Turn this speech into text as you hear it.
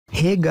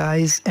Hey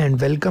guys, and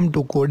welcome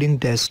to Coding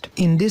Test.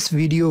 In this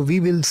video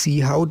we will see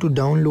how to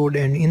download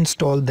and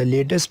install the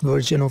latest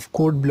version of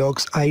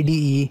CodeBlocks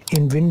IDE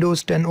in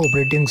Windows 10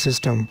 operating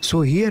system.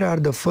 So here are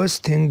the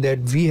first thing that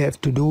we have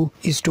to do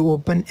is to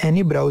open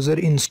any browser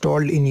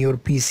installed in your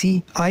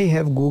PC. I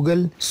have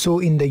Google, so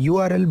in the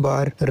URL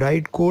bar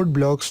write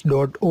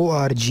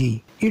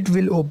codeblocks.org. It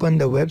will open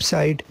the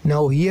website.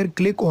 Now here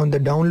click on the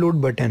download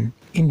button.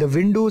 In the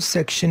Windows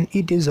section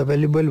it is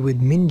available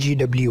with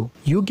MinGw.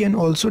 You can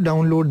also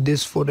download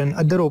this for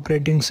another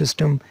operating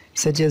system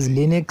such as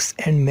Linux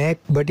and Mac,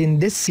 but in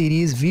this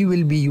series we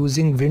will be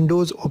using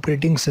Windows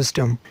operating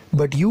system.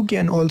 But you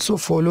can also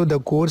follow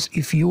the course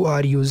if you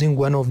are using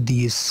one of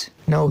these.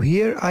 Now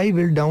here I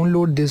will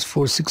download this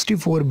for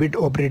 64-bit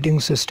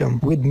operating system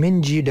with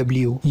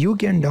MinGw. You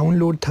can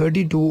download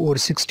 32 or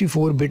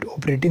 64-bit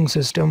operating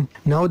system.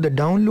 Now the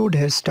download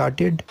has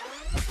started.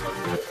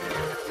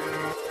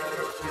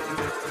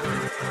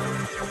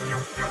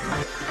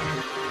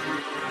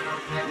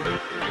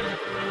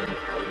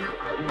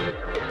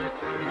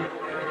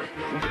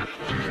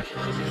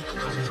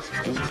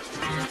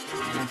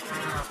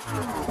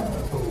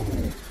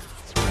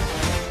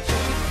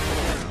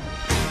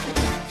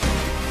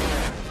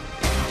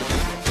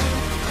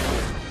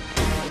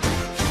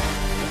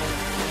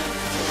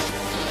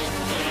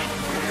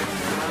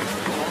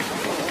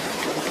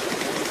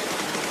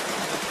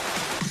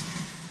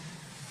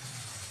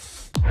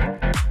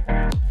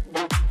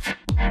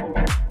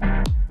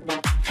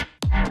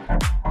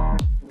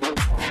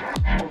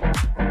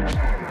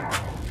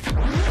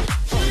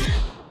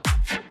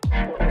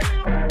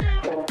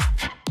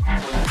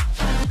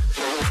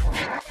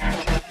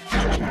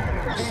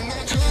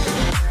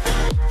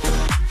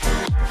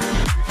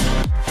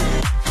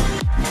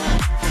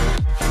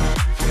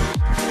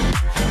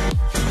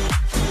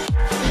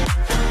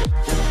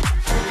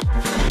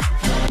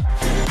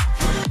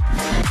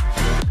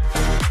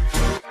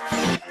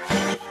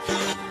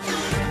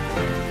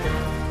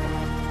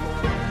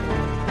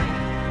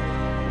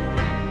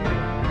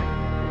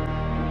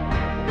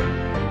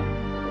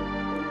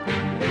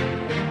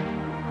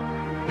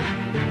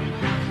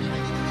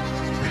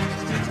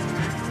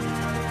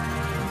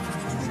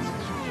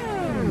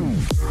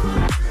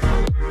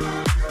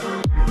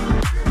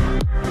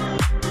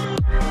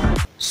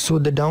 So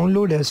the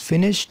download has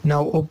finished.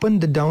 Now open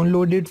the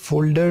downloaded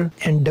folder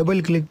and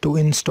double click to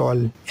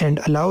install and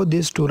allow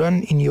this to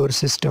run in your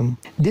system.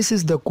 This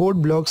is the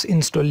CodeBlocks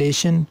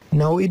installation.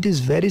 Now it is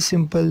very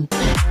simple.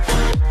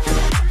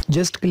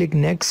 Just click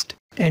next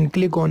and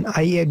click on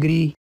I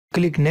agree.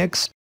 Click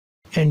next,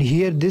 and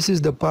here this is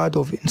the path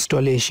of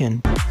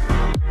installation.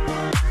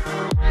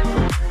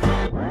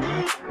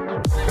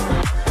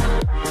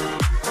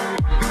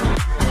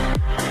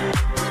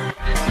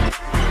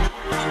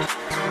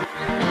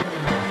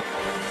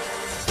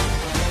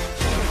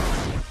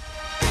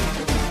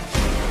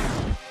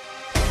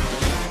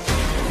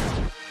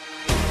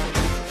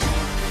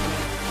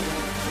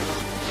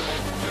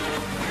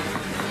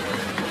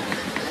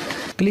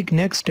 Click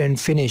next and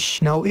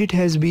finish. Now it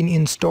has been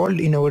installed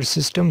in our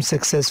system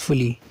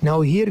successfully.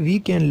 Now here we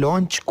can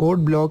launch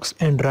CodeBlocks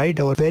and write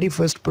our very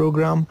first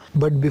program,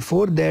 but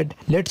before that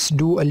let's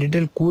do a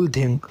little cool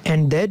thing,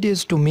 and that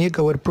is to make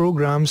our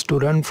programs to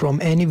run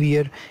from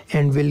anywhere,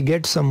 and we'll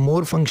get some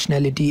more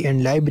functionality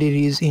and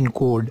libraries in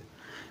code.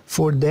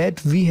 For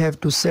that we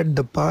have to set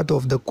the path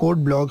of the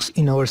CodeBlocks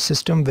in our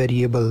system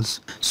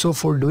variables. So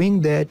for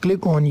doing that,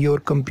 click on your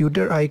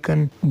computer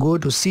icon, go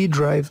to C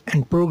drive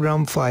and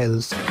program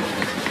files.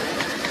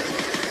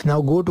 Now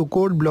go to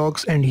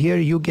CodeBlocks and here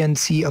you can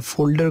see a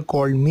folder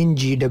called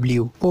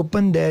MinGw.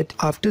 Open that.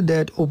 After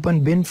that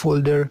open bin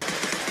folder.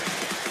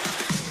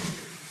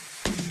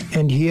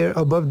 And here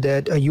above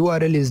that a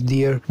URL is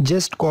there.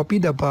 Just copy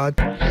the path.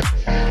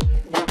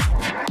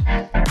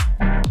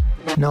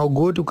 Now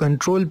go to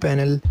control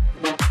panel.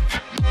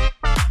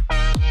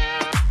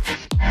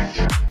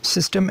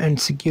 System and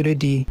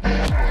security.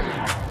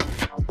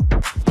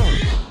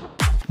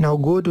 Now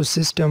go to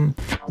system.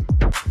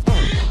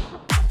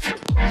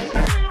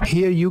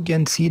 Here you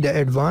can see the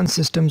advanced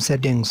system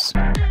settings.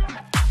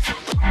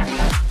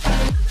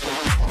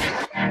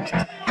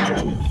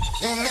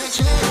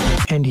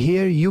 And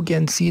here you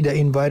can see the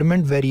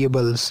environment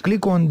variables.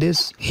 Click on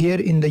this. Here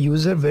in the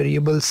user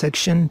variable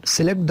section,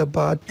 select the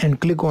path and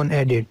click on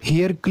edit.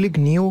 Here click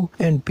new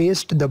and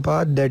paste the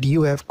path that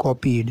you have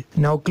copied.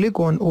 Now click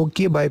on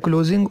OK by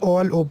closing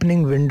all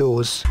opening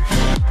windows.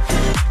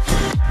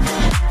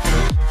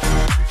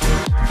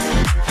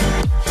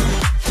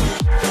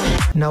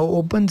 Now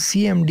open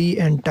CMD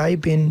and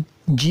type in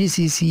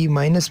gcc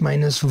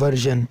 ----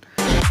 version.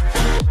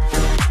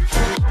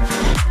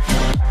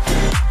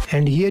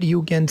 And here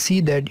you can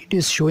see that it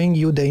is showing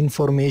you the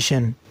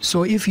information.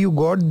 So if you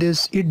got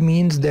this, it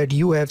means that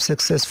you have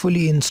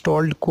successfully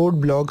installed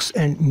CodeBlocks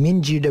and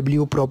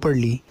MinGw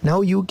properly.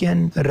 Now you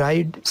can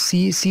write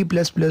C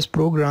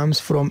programs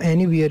from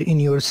anywhere in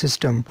your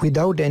system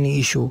without any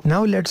issue.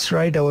 Now let's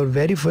write our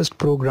very first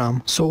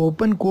program. So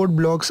open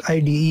CodeBlocks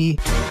IDE.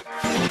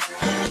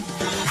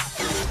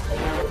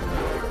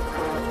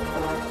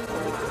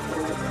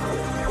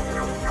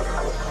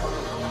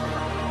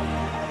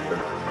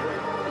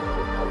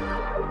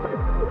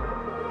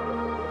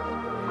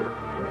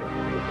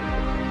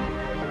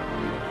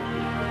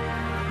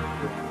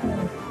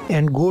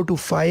 and go to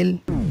File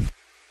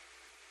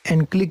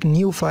and click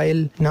New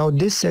File. Now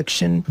this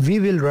section we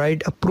will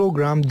write a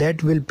program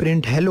that will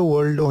print Hello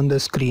World on the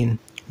screen.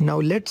 Now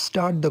let's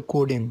start the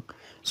coding.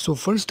 So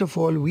first of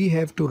all we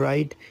have to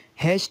write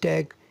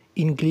hashtag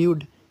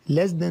include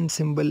less than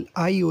symbol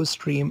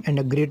IOStream and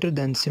a greater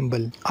than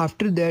symbol.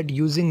 After that,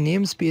 using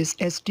namespace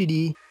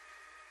std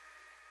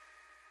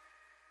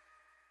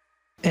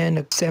and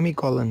a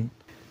semicolon.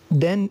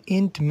 Then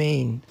int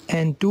main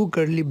and 2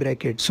 curly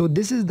brackets. So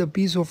this is the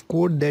piece of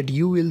code that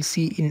you will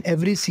see in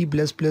every C++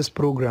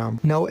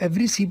 program. Now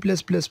every C++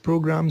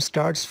 program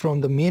starts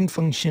from the main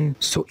function.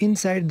 So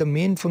inside the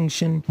main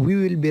function we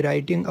will be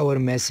writing our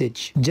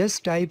message.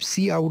 Just type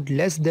cout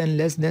less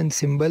than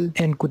symbol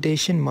and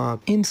quotation mark.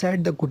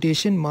 Inside the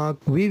quotation mark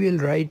we will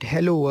write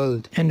hello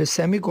world and a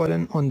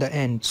semicolon on the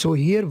end. So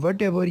here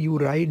whatever you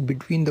write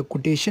between the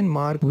quotation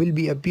mark will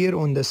be appear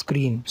on the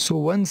screen. So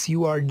once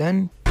you are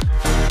done,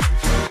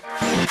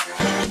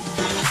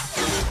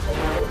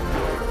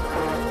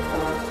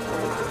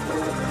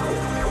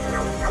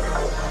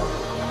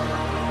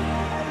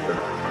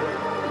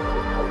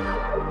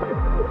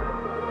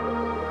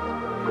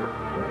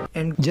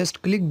 and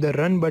just click the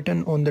run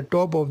button on the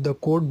top of the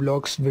code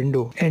blocks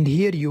window, and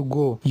here you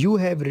go, you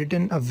have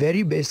written a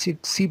very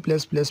basic C++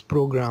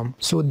 program.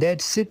 So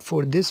that's it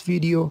for this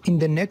video. In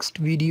the next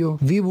video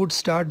we would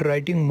start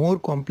writing more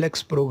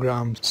complex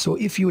programs. So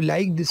if you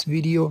like this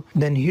video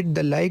then hit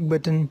the like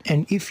button,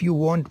 and if you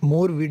want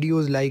more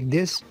videos like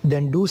this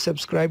then do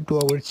subscribe to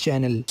our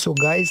channel. So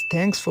guys,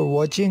 thanks for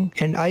watching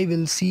and I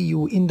will see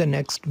you in the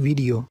next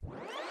video.